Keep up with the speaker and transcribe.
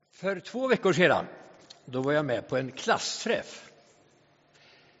För 2 veckor sedan då var jag med på en klassträff.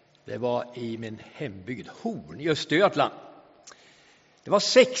 Det var i min hembygd Horn i Östergötland. Det var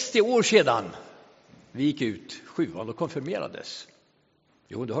 60 år sedan vi gick ut 7:an och konfirmerades.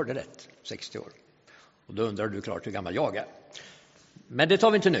 Jo, du hörde rätt, 60 år. Och då undrar du klart hur gammal jag är. Men det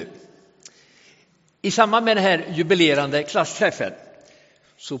tar vi inte nu. I samband med den här jubilerande klassträffen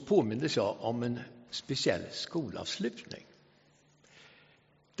så påmindes jag om en speciell skolavslutning.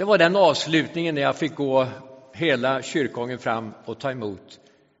 Det var den avslutningen när jag fick gå hela kyrkogången fram och ta emot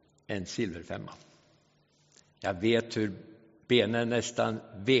en silverfemma. Jag vet hur benen nästan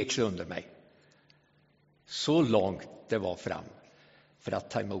veks under mig. Så långt det var fram för att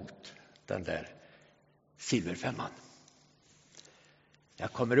ta emot den där silverfemman.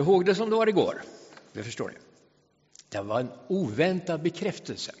 Jag kommer ihåg det som det var igår. Det förstår ni. Det var en oväntad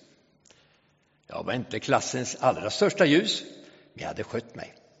bekräftelse. Jag var inte klassens allra största ljus, men jag hade skött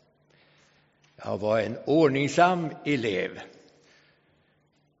mig. Jag var en ordningsam elev.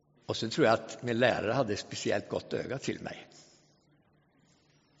 Och så tror jag att min lärare hade speciellt gott öga till mig.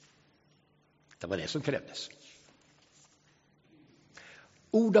 Det var det som krävdes.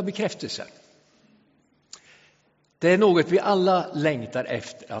 Ord av bekräftelse. Det är något vi alla längtar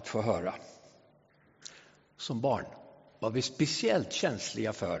efter att få höra. Som barn var vi speciellt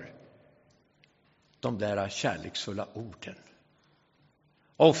känsliga för de där kärleksfulla orden.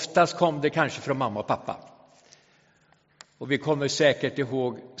 Oftast kom det kanske från mamma och pappa. Och vi kommer säkert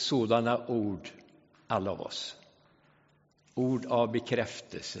ihåg sådana ord, alla av oss. Ord av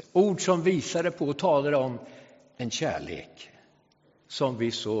bekräftelse. Ord som visade på och talade om en kärlek som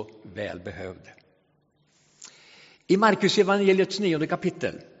vi så väl behövde. I Markus evangeliets 9:e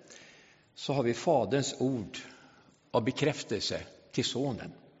kapitel så har vi faderns ord av bekräftelse till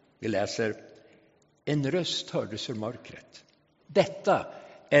sonen. Vi läser: en röst hördes ur mörkret. Detta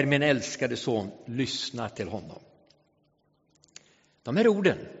är min älskade son, lyssna till honom. De här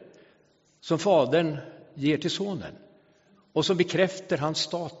orden som fadern ger till sonen och som bekräftar hans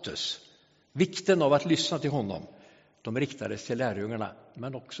status, vikten av att lyssna till honom, de riktades till lärjungarna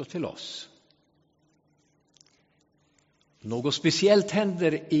men också till oss. Något speciellt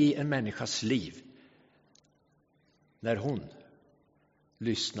händer i en människas liv när hon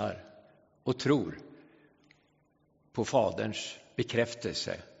lyssnar och tror på faderns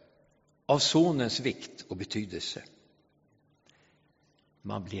bekräftelse av sonens vikt och betydelse.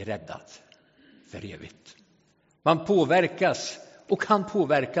 Man blir räddad för evigt. Man påverkas och kan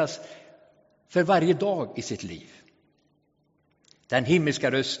påverkas för varje dag i sitt liv. Den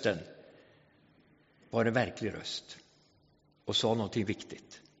himmelska rösten var en verklig röst och sa någonting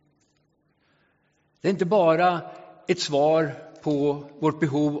viktigt. Det är inte bara ett svar på vårt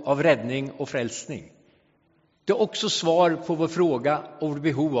behov av räddning och frälsning. Det är också svar på vår fråga och vårt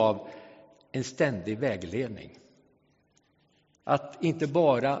behov av en ständig vägledning. Att inte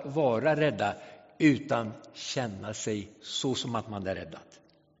bara vara rädda utan känna sig så som att man är räddad.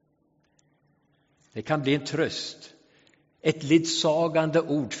 Det kan bli en tröst, ett ledsagande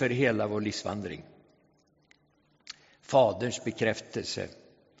ord för hela vår livsvandring. Faderns bekräftelse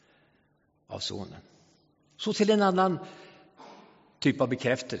av sonen. Så till en annan typ av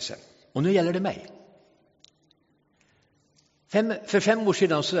bekräftelse. Och nu gäller det mig. För 5 år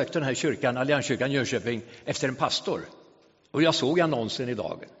sedan sökte den här kyrkan, Allianskyrkan Jönköping, efter en pastor. Och jag såg annonsen i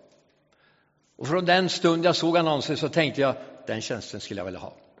dagen. Och från den stund jag såg annonsen så tänkte jag, den tjänsten skulle jag vilja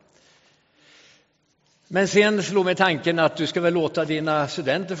ha. Men sen slog mig tanken att du ska väl låta dina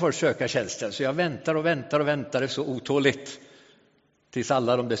studenter först söka tjänsten. Så jag väntade så otåligt tills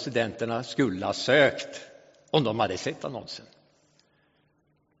alla de där studenterna skulle ha sökt om de hade sett annonsen.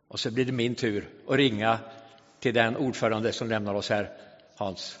 Och så blir det min tur att ringa till den ordförande som lämnar oss här,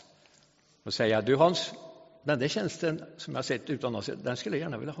 Hans. Och säga, du Hans, den där tjänsten som jag sett utan annonsen, den skulle jag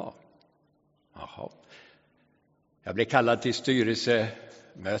gärna vilja ha. Jaha. Jag blev kallad till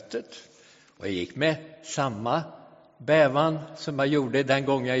styrelsemötet. Och jag gick med samma bävan som jag gjorde den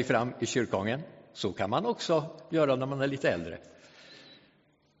gången jag gick fram i kyrkogången. Så kan man också göra när man är lite äldre.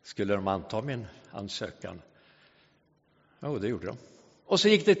 Skulle de anta min ansökan? Ja, det gjorde de. Och så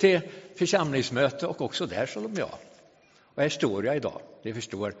gick det till församlingsmöte och också där sa de ja. Och här står jag idag. Det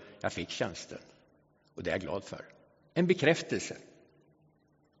förstår, jag fick tjänsten. Och det är jag glad för. En bekräftelse.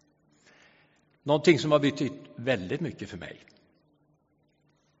 Någonting som har betytt väldigt mycket för mig.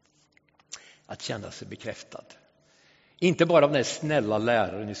 Att känna sig bekräftad. Inte bara av den snälla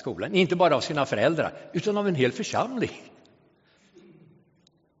läraren i skolan. Inte bara av sina föräldrar. Utan av en hel församling.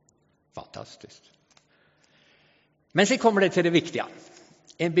 Fantastiskt. Men sen kommer det till det viktiga.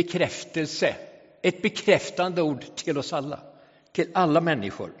 En bekräftelse. Ett bekräftande ord till oss alla. Till alla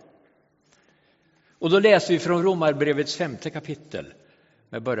människor. Och då läser vi från Romarbrevets 5:e kapitel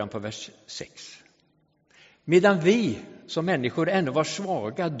med början på vers 6. Medan vi som människor ännu var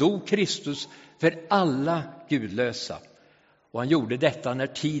svaga dog Kristus för alla gudlösa. Och han gjorde detta när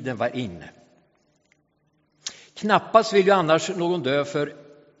tiden var inne. Knappast vill ju annars någon dö för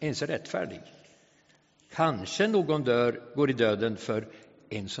en som är rättfärdig. Kanske någon går i döden för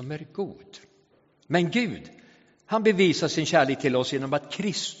en som är god. Men Gud, han bevisar sin kärlek till oss genom att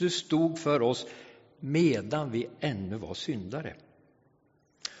Kristus dog för oss medan vi ännu var syndare.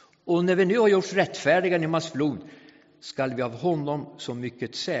 Och när vi nu har gjorts rättfärdiga genom hans blod skall vi av honom så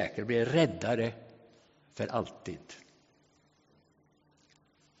mycket säkert bli räddare för alltid.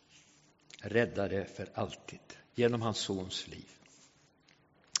 Räddare för alltid genom hans sons liv.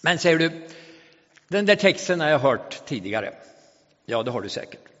 Men säger du, den där texten har jag hört tidigare. Ja, det har du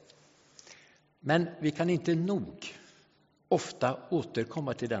säkert. Men vi kan inte nog ofta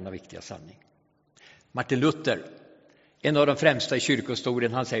återkomma till denna viktiga sanning. Martin Luther, en av de främsta i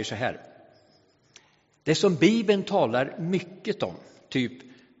kyrkohistorien, han säger så här: det som Bibeln talar mycket om, typ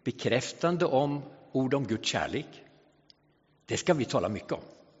bekräftande om ord om Guds kärlek, det ska vi tala mycket om.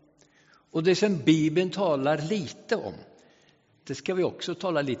 Och det som Bibeln talar lite om, det ska vi också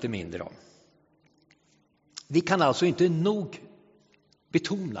tala lite mindre om. Vi kan alltså inte nog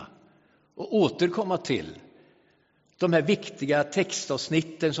betona och återkomma till de här viktiga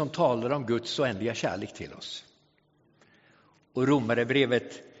textavsnitten som talar om Guds oändliga kärlek till oss. Och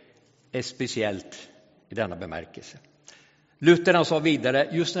Romarbrevet är speciellt i denna bemärkelse. Luther sa vidare,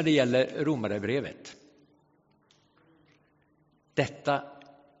 just när det gäller Romarbrevet: detta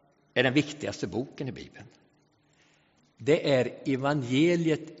är den viktigaste boken i Bibeln. Det är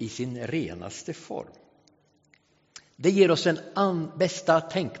evangeliet i sin renaste form. Det ger oss den bästa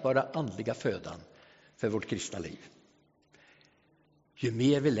tänkbara andliga födan för vårt kristna liv. Ju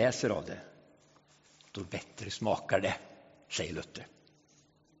mer vi läser av det, då bättre smakar det, säger Luther.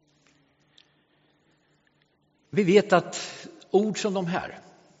 Vi vet att ord som de här,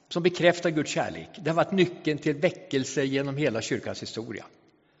 som bekräftar Guds kärlek, det har varit nyckeln till väckelse genom hela kyrkans historia.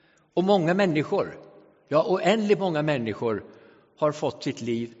 Och många människor, ja oändligt många människor, har fått sitt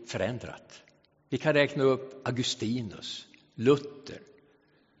liv förändrat. Vi kan räkna upp Augustinus, Luther,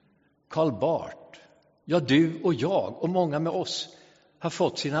 Karl Barth. Ja, du och jag och många med oss har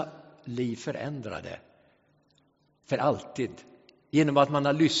fått sina liv förändrade för alltid genom att man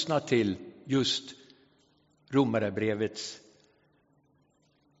har lyssnat till just Romarbrevets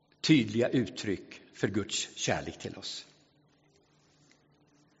tydliga uttryck för Guds kärlek till oss.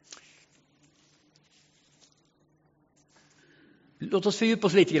 Låt oss fördjupa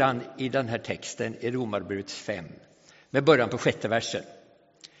oss lite grann i den här texten i Romarbrevet 5 med början på 6:e versen.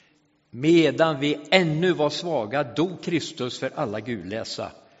 Medan vi ännu var svaga dog Kristus för alla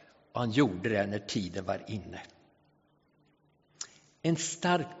gudlösa, och han gjorde det när tiden var inne. En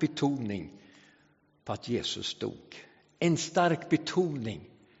stark betoning på att Jesus dog. En stark betoning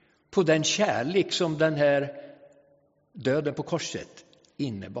på den kärlek som den här döden på korset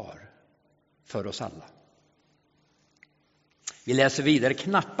innebar för oss alla. Vi läser vidare: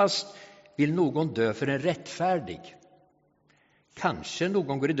 knappast vill någon dö för en rättfärdig. Kanske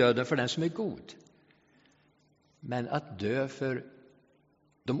någon går i döden för den som är god. Men att dö för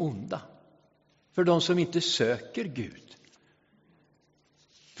de onda, för de som inte söker Gud,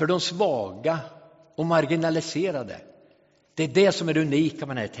 för de svaga och marginaliserade, det är det som är det unika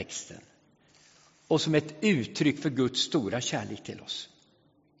med den här texten. Och som ett uttryck för Guds stora kärlek till oss.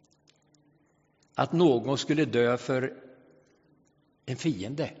 Att någon skulle dö för en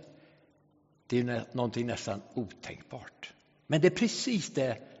fiende, det är någonting nästan otänkbart. Men det är precis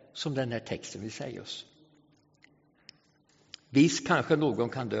det som den här texten vill säga oss. Visst kanske någon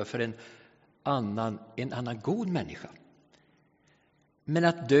kan dö för en annan god människa. Men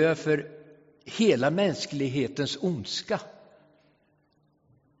att dö för hela mänsklighetens ondska,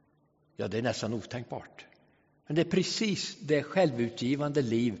 ja, det är nästan otänkbart. Men det är precis det självutgivande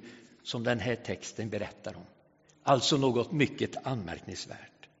liv som den här texten berättar om. Alltså något mycket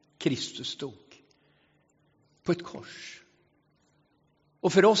anmärkningsvärt. Kristus dog på ett kors.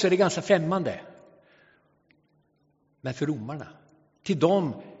 Och för oss är det ganska främmande. Men för romarna, till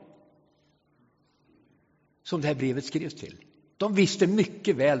dem som det här brevet skrevs till, de visste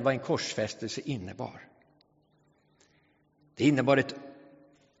mycket väl vad en korsfästelse innebar. Det innebar ett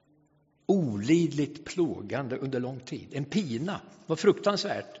olidligt plågande under lång tid. En pina, något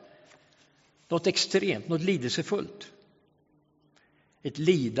fruktansvärt. Något extremt, något lidelsefullt. Ett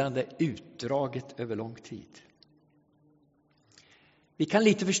lidande utdraget över lång tid. Vi kan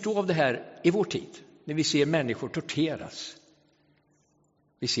lite förstå av det här i vår tid. När vi ser människor torteras.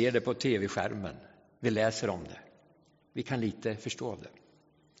 Vi ser det på tv-skärmen. Vi läser om det. Vi kan lite förstå det.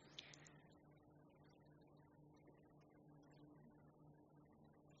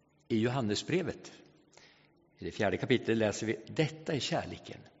 I Johannesbrevet, i det 4:e kapitlet, läser vi: detta är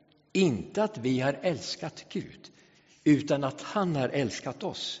kärleken. Inte att vi har älskat Gud, utan att han har älskat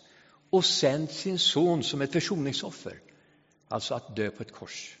oss och sänt sin son som ett försoningsoffer. Alltså att dö på ett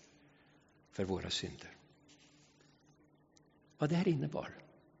kors för våra synder. Vad det här innebar,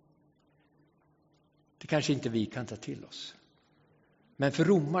 det kanske inte vi kan ta till oss. Men för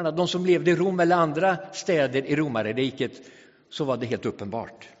romarna, de som levde i Rom eller andra städer i romarriket, så var det helt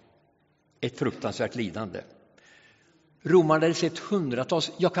uppenbart ett fruktansvärt lidande. Romarna hade sett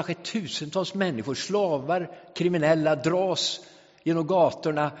hundratals, ja kanske tusentals människor, slavar, kriminella, dras genom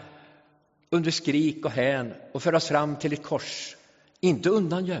gatorna under skrik och hän och föras fram till ett kors. Inte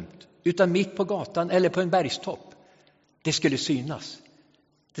undangömt, utan mitt på gatan eller på en bergstopp. Det skulle synas.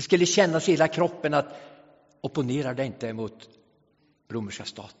 Det skulle kännas i hela kroppen att opponera dig inte mot romerska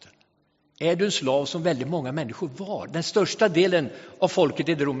staten. Är du en slav, som väldigt många människor var? Den största delen av folket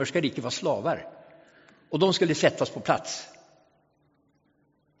i det romerska riket var slavar. Och de skulle sättas på plats.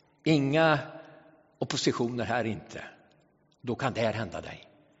 Inga oppositioner här inte. Då kan det här hända dig.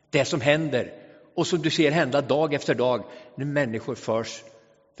 Det som händer och som du ser hända dag efter dag när människor förs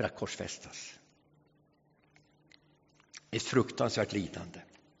för att korsfästas. Ett fruktansvärt lidande.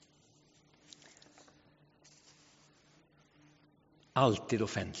 Alltid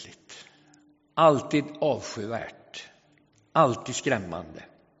offentligt. Alltid avskyvärt. Alltid skrämmande.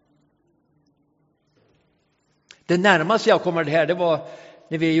 Det närmaste jag kommer det här, det var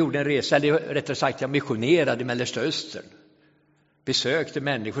när vi gjorde en resa, eller rättare sagt jag missionerade i Mellersta Östern. Besökte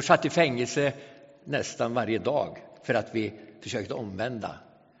människor, satt i fängelse nästan varje dag för att vi försökte omvända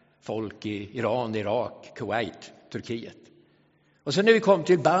folk i Iran, Irak, Kuwait, Turkiet. Och sen när vi kom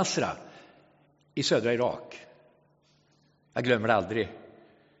till Basra i södra Irak, jag glömmer det aldrig,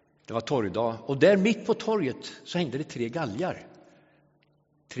 det var torgdag och där mitt på torget så hängde det 3 galgar.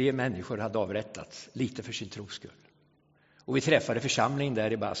 3 människor hade avrättats, lite för sin tros skull. Och vi träffade församlingen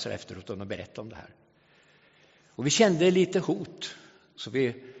där i Basra efteråt och de berättade om det här. Och vi kände lite hot, så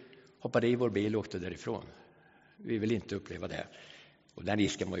vi hoppade i vår bil och åkte därifrån. Vi vill inte uppleva det. Och den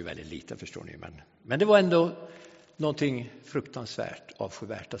risken var ju väldigt liten, förstår ni. Men det var ändå någonting fruktansvärt,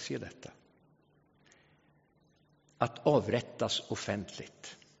 avskyvärt att se detta. Att avrättas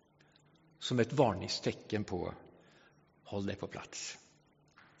offentligt som ett varningstecken på håll dig på plats.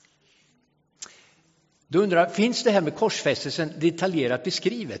 Du undrar, finns det här med korsfästelsen detaljerat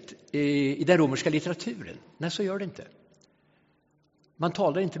beskrivet i den romerska litteraturen? Nej, så gör det inte. Man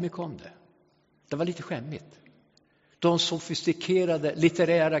talar inte mycket om det. Det var lite skämmigt. De sofistikerade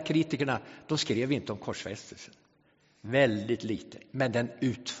litterära kritikerna, de skrev inte om korsfästelsen. Väldigt lite, men den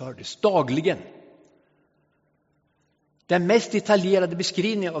utfördes dagligen. Den mest detaljerade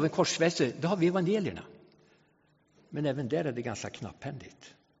beskrivningen av en korsfästelse, det har vi evangelierna. Men även där är det ganska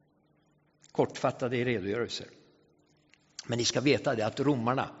knapphändigt. Kortfattade i redogörelser. Men ni ska veta det att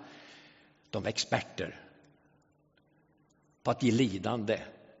romarna, de är experter på att ge lidande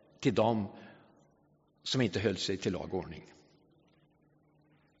till dem som inte höll sig till lag och ordning.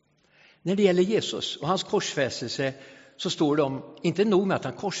 När det gäller Jesus och hans korsfästelse så står det om, inte nog med att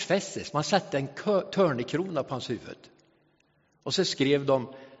han korsfästes, man satte en törnekrona på hans huvud. Och så skrev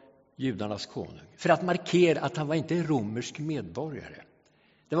de judarnas konung för att markera att han var inte en romersk medborgare.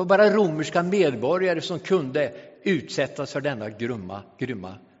 Det var bara romerska medborgare som kunde utsättas för denna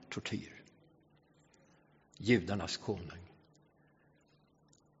grymma tortyr. Judarnas konung.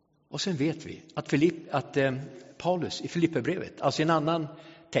 Och sen vet vi att Paulus i Filipperbrevet, alltså en annan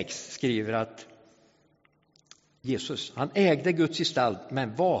text, skriver att Jesus, han ägde Guds gestalt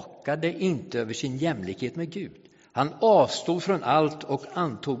men vakade inte över sin jämlikhet med Gud. Han avstod från allt och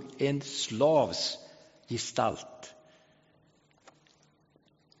antog en slavs gestalt.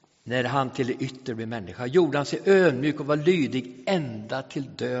 När han till det yttre blev människa gjorde han sig ödmjuk och var lydig ända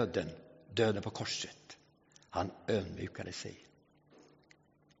till döden på korset. Han ödmjukade sig.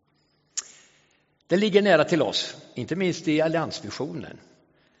 Det ligger nära till oss, inte minst i alliansvisionen.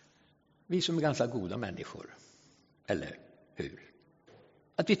 Vi som är ganska goda människor, eller hur?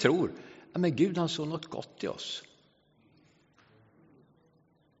 Att vi tror att men Gud han såg något gott i oss.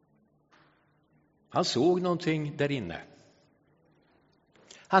 Han såg någonting där inne.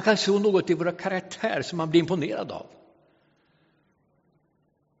 Han kan se något i våra karaktär som man blir imponerad av.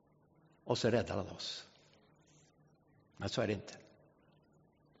 Och så räddar han oss. Men så är det inte.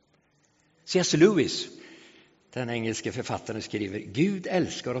 C.S. Lewis, den engelske författaren, skriver: Gud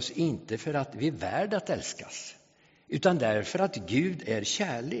älskar oss inte för att vi är värda att älskas, utan därför att Gud är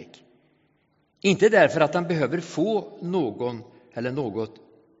kärlek. Inte därför att han behöver få någon eller något,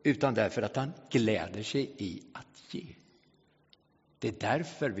 utan därför att han gläder sig i att ge. Det är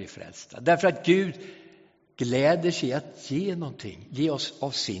därför vi är frälsta. Därför att Gud gläder sig i att ge någonting, ge oss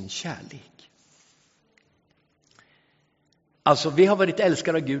av sin kärlek. Alltså vi har varit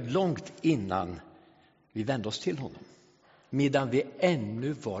älskade av Gud långt innan vi vände oss till honom. Medan vi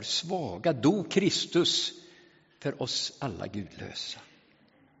ännu var svaga, dog Kristus för oss alla gudlösa.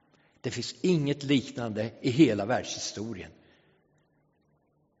 Det finns inget liknande i hela världshistorien.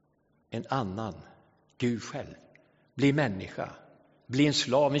 En annan, Gud själv, blir människa, blir en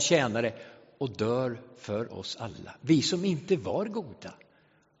slav, en tjänare och dör för oss alla. Vi som inte var goda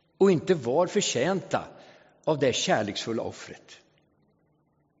och inte var förtjänta av det kärleksfulla offret.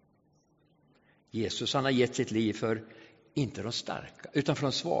 Jesus, han har gett sitt liv för inte de starka utan för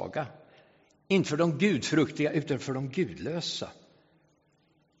de svaga. Inte för de gudfruktiga utan för de gudlösa.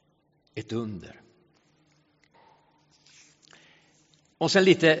 Ett under. Och sen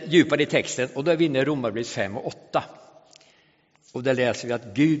lite djupare i texten, och då är vi inne i Romarbrevet 5 och 8. Och där läser vi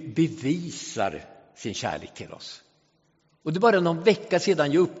att Gud bevisar sin kärlek till oss. Och det är bara någon vecka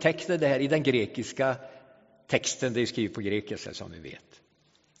sedan jag upptäckte det här i den grekiska texten. Det är skrivet på grekiska som vi vet.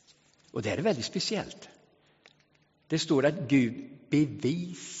 Och det här är väldigt speciellt. Det står att Gud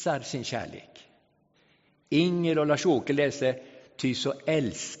bevisar sin kärlek. Inger och Lars-Åke läste ty så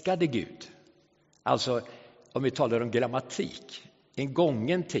älskade Gud. Alltså om vi talar om grammatik. En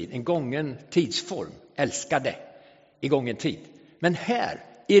gången tid, en gången tidsform. Älskade i gången tid. Men här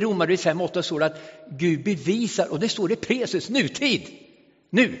i Romarbrevet 5:8 står det att Gud bevisar, och det står det precis nutid.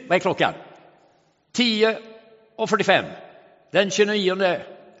 Nu, vad är klockan? 10:45. Den 29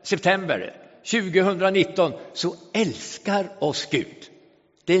 september 2019 så älskar oss Gud.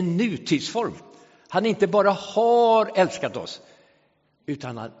 Det är en nutidsform. Han inte bara har älskat oss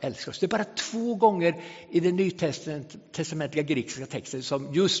utan han älskar oss. Det är bara 2 gånger i den nytestamentliga grekiska texten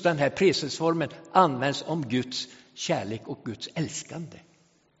som just den här presensformen används om Guds kärlek och Guds älskande.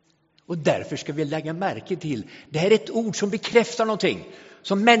 Och därför ska vi lägga märke till, det här är ett ord som bekräftar någonting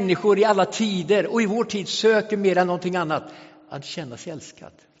som människor i alla tider och i vår tid söker mer än någonting annat, att känna sig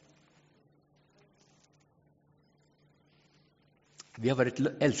älskad. Vi har varit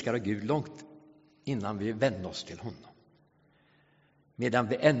älskade av Gud långt innan vi vände oss till honom. Medan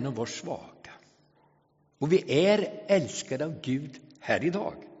vi ännu var svaga. Och vi är älskade av Gud här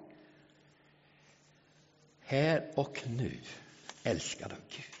idag. Här och nu älskade av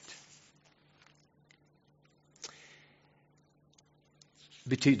Gud.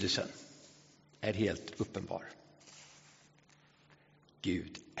 Betydelsen är helt uppenbar.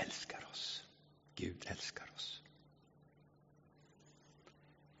 Gud älskar oss. Gud älskar oss.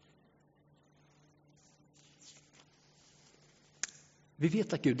 Vi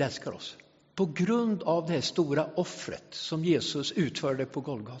vet att Gud älskar oss på grund av det här stora offret som Jesus utförde på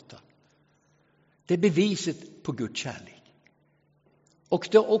Golgata. Det är beviset på Guds kärlek. Och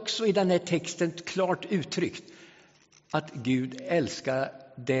det är också i den här texten klart uttryckt att Gud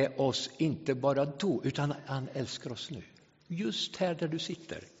älskade oss inte bara då utan han älskar oss nu. Just här där du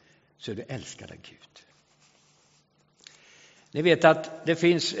sitter så är du älskad av Gud. Ni vet att det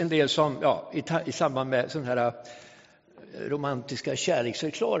finns en del som i samband med sådana här romantiska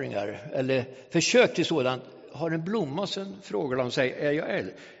kärleksförklaringar eller försök till sådant har en blomma och sen frågar de sig, är jag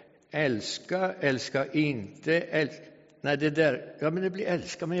älska inte nej det där, ja men det blir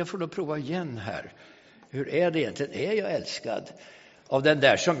älska, men jag får då prova igen här. Hur är det egentligen? Är jag älskad av den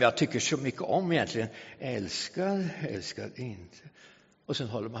där som jag tycker så mycket om egentligen? Älskad inte. Och sen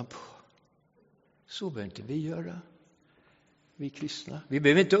håller man på. Så behöver inte vi göra. Vi kristna. Vi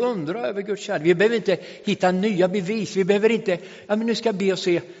behöver inte undra över Guds kärlek. Vi behöver inte hitta nya bevis. Vi behöver inte, ja men nu ska jag be och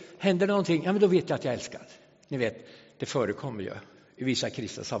se, händer det någonting? Ja men då vet jag att jag är älskad. Ni vet, det förekommer ju i vissa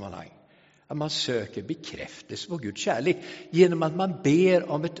kristna sammanhang. Att man söker bekräftelse på Guds kärlek genom att man ber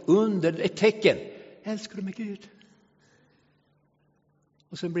om ett under, ett tecken. Älskar du mig Gud?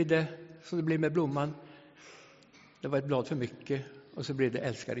 Och så blir det, så det blir med blomman. Det var ett blad för mycket och så blir det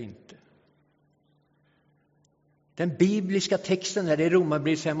älskar inte. Den bibliska texten här i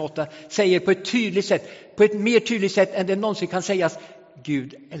Romarbrevet 5:8 säger på ett tydligt sätt, på ett mer tydligt sätt än det någonsin kan sägas,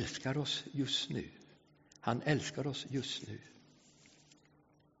 Gud älskar oss just nu. Han älskar oss just nu.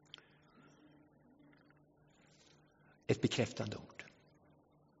 Ett bekräftande ord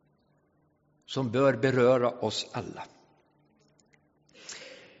som bör beröra oss alla.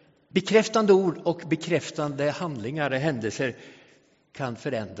 Bekräftande ord och bekräftande handlingar och händelser kan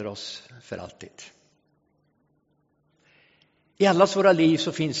förändra oss för alltid. I allas våra liv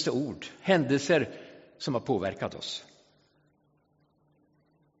så finns det ord, händelser som har påverkat oss.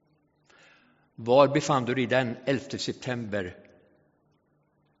 Var befann du dig den 11 september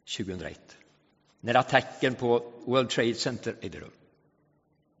 2001? När attacken på World Trade Center ägde rum.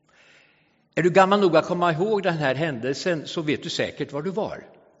 Är du gammal nog att komma ihåg den här händelsen så vet du säkert var du var.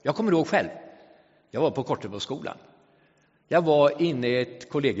 Jag kommer ihåg själv. Jag var på Korteboskolan. Jag var inne i ett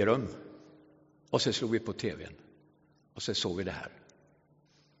kollegierum och så slog vi på tvn. Och så såg vi det här.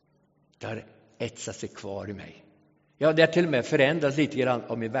 Det har etsat sig kvar i mig. Ja, det har till och med förändrats lite grann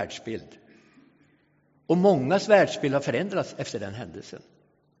av min världsbild. Och mångas världsbild har förändrats efter den händelsen.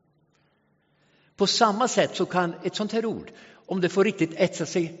 På samma sätt så kan ett sånt här ord, om det får riktigt etsa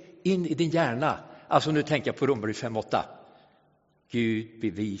sig in i din hjärna, alltså nu tänker jag på Romarbrevet 5:8. Gud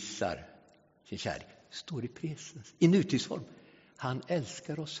bevisar sin kärlek. Står i presens, i nutidsform. Han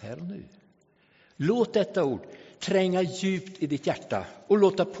älskar oss här och nu. Låt detta ord tränga djupt i ditt hjärta och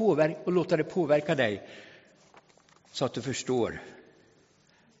låta det påverka dig så att du förstår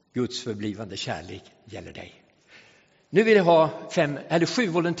Guds förblivande kärlek gäller dig. Nu vill jag ha 7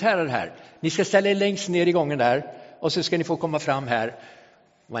 volontärer här. Ni ska ställa er längst ner i gången där och så ska ni få komma fram här.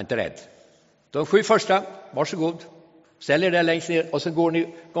 Var inte rädd. De 7 första, varsågod. Ställ er där längst ner och så går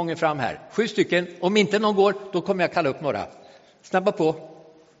ni gången fram här. 7 stycken. Om inte någon går, då kommer jag kalla upp några. Snabba på.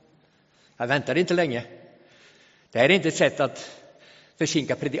 Jag väntar inte länge. Det här är inte ett sätt att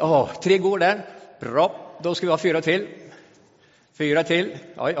försinka predikan. 3 går där. Bra, då ska vi ha 4 till. 4 till.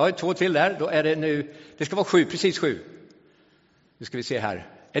 Ja, 2 till där. Då är det nu. Det ska vara 7, precis 7. Nu ska vi se här.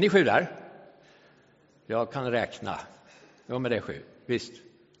 Är ni 7 där? Jag kan räkna. Ja, men det är 7. Visst.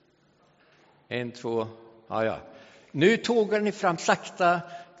 1, 2. Ja. Nu tågar ni fram sakta.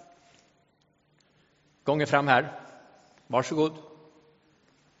 Gånger fram här. Varsågod.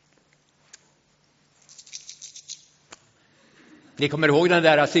 Ni kommer ihåg den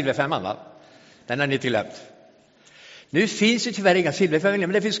där silverfemman, va? Den har ni tillämpat. Nu finns det tyvärr inga silverfemmor,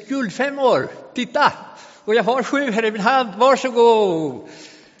 men det finns guldfemmor. Titta! Och jag har 7 här i min hand. Varsågod!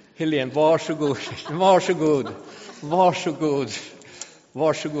 Helene, varsågod. Varsågod. Varsågod.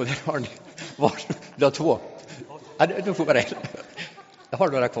 Varsågod. Här har ni. Varsågod. Du har 2. Ja, du får bara. Jag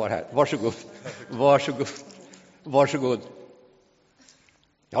har några kvar här. Varsågod. Varsågod. Varsågod.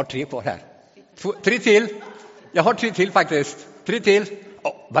 Jag har 3 kvar här. 3 till. Jag har 3 till faktiskt. 3 till.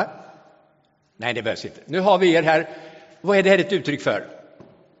 Va? Nej, det behövs inte. Nu har vi er här. Vad är det här ett uttryck för?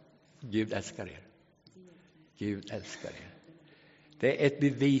 Gud älskar er. Gud älskar er. Det är ett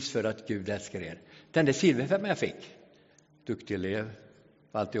bevis för att Gud älskar er. Den där silverfemman jag fick. Duktig elev.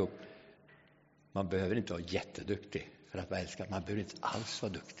 Alltihop. Man behöver inte vara jätteduktig för att vara älskad. Man behöver inte alls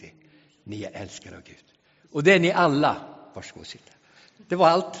vara duktig. Ni är älskade av Gud. Och det är ni alla. Varsågod sitta. Det var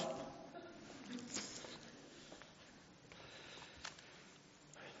allt.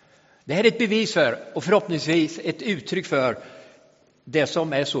 Det här är ett bevis för, och förhoppningsvis ett uttryck för, det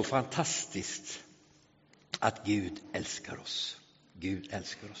som är så fantastiskt. Att Gud älskar oss. Gud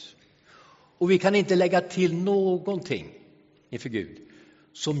älskar oss. Och vi kan inte lägga till någonting inför Gud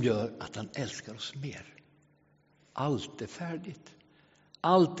som gör att han älskar oss mer. Allt är färdigt.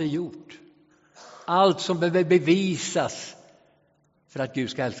 Allt är gjort. Allt som behöver bevisas för att Gud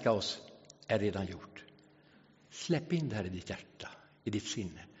ska älska oss är redan gjort. Släpp in det här i ditt hjärta, i ditt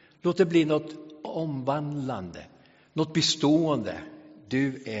sinne. Låt det bli något omvandlande, något bestående.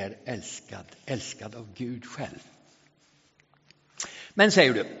 Du är älskad av Gud själv. Men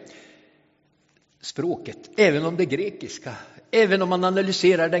säger du, språket, även om det grekiska, även om man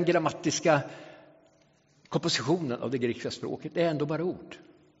analyserar den grammatiska kompositionen av det grekiska språket, det är ändå bara ord.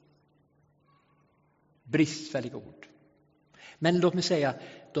 Bristfälliga ord. Men låt mig säga,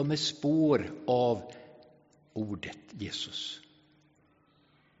 de är spår av ordet Jesus.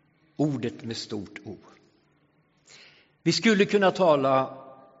 Ordet med stort O. Vi skulle kunna tala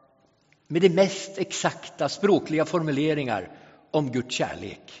med de mest exakta språkliga formuleringar om Guds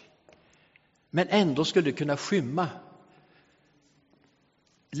kärlek. Men ändå skulle kunna skymma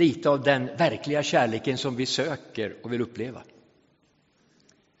lite av den verkliga kärleken som vi söker och vill uppleva.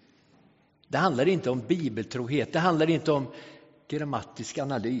 Det handlar inte om bibeltrohet, det handlar inte om grammatisk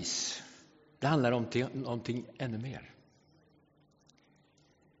analys. Det handlar om någonting ännu mer.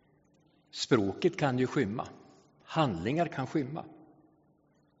 Språket kan ju skymma. Handlingar kan skymma.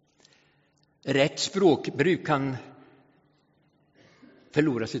 Rätt språkbruk kan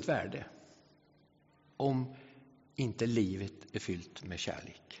förlora sitt värde om inte livet är fyllt med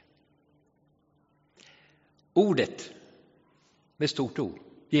kärlek. Ordet med stort O,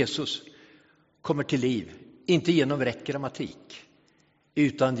 Jesus, kommer till liv, inte genom rätt grammatik,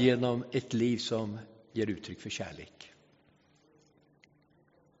 utan genom ett liv som ger uttryck för kärlek.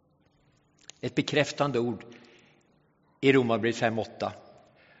 Ett bekräftande ord i Romarbrevet 5:8.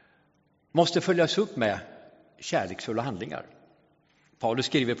 måste följas upp med kärleksfulla handlingar. Paulus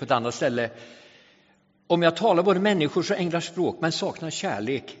skriver på ett annat ställe: om jag talar både människors och änglars språk men saknar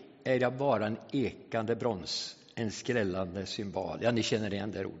kärlek är jag bara en ekande brons, en skrällande symbol. Ja, ni känner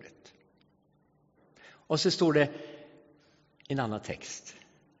igen det ordet. Och så står det en annan text,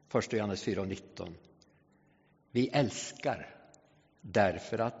 1 Johannes 4:19. Vi älskar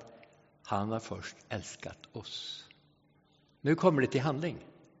därför att han har först älskat oss. Nu kommer det till handling.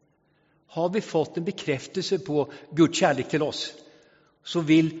 Har vi fått en bekräftelse på Guds kärlek till oss, så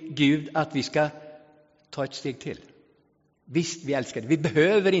vill Gud att vi ska ta ett steg till. Visst, vi älskar det. Vi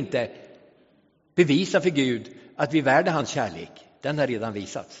behöver inte bevisa för Gud att vi är värda hans kärlek. Den har redan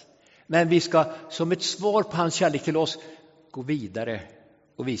visats. Men vi ska som ett svar på hans kärlek till oss gå vidare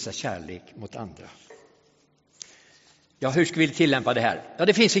och visa kärlek mot andra. Ja, hur ska vi tillämpa det här? Ja,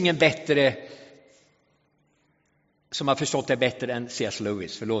 det finns ingen bättre som har förstått det bättre än C.S.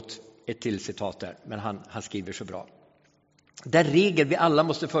 Lewis. Förlåt ett till citat där, men han skriver så bra. Den regel vi alla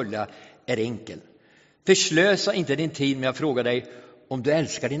måste följa är enkel. Förslösa inte din tid med att fråga dig om du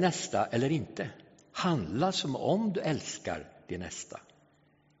älskar din nästa eller inte. Handla som om du älskar din nästa.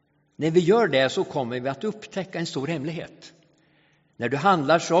 När vi gör det så kommer vi att upptäcka en stor hemlighet. När du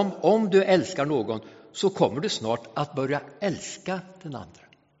handlar som om du älskar någon så kommer du snart att börja älska den andra.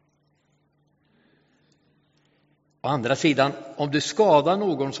 Å andra sidan, om du skadar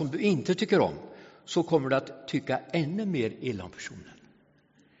någon som du inte tycker om så kommer du att tycka ännu mer illa om personen.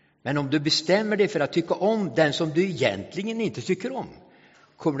 Men om du bestämmer dig för att tycka om den som du egentligen inte tycker om,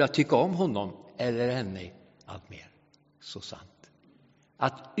 kommer du att tycka om honom eller henne allt mer. Så sant.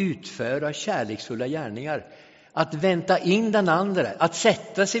 Att utföra kärleksfulla gärningar, att vänta in den andra, att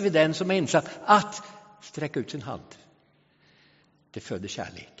sätta sig vid den som är ensam, att sträcka ut sin hand. Det föder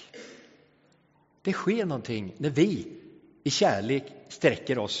kärlek. Det sker någonting när vi i kärlek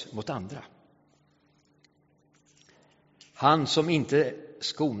sträcker oss mot andra. Han som inte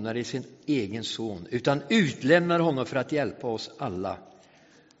skonar i sin egen son utan utlämnar honom för att hjälpa oss alla.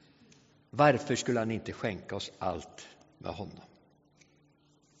 Varför skulle han inte skänka oss allt med honom?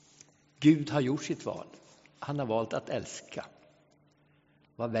 Gud har gjort sitt val. Han har valt att älska.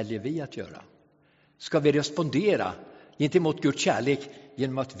 Vad väljer vi att göra? Ska vi respondera gentemot Guds kärlek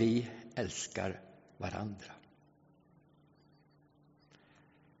genom att vi älskar varandra?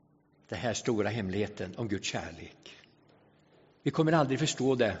 Den här stora hemligheten om Guds kärlek. Vi kommer aldrig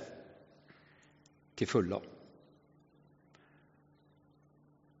förstå det till fullo.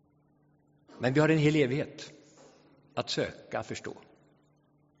 Men vi har en hel evighet att söka förstå.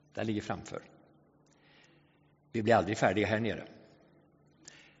 Den ligger framför. Vi blir aldrig färdiga här nere.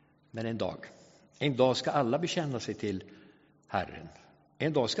 Men en dag ska alla bekänna sig till Herren.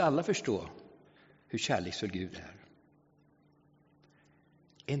 En dag ska alla förstå hur kärleksfull Gud är.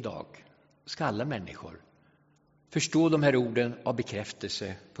 En dag ska alla människor förstå de här orden av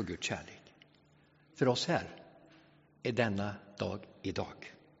bekräftelse på Guds kärlek. För oss här är denna dag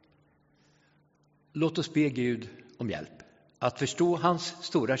idag. Låt oss be Gud om hjälp att förstå hans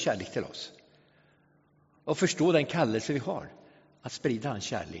stora kärlek till oss. Och förstå den kallelse vi har att sprida hans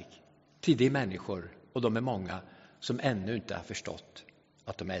kärlek till de människor, och de är många, som ännu inte har förstått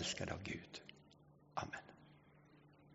att de är älskade av Gud. Amen.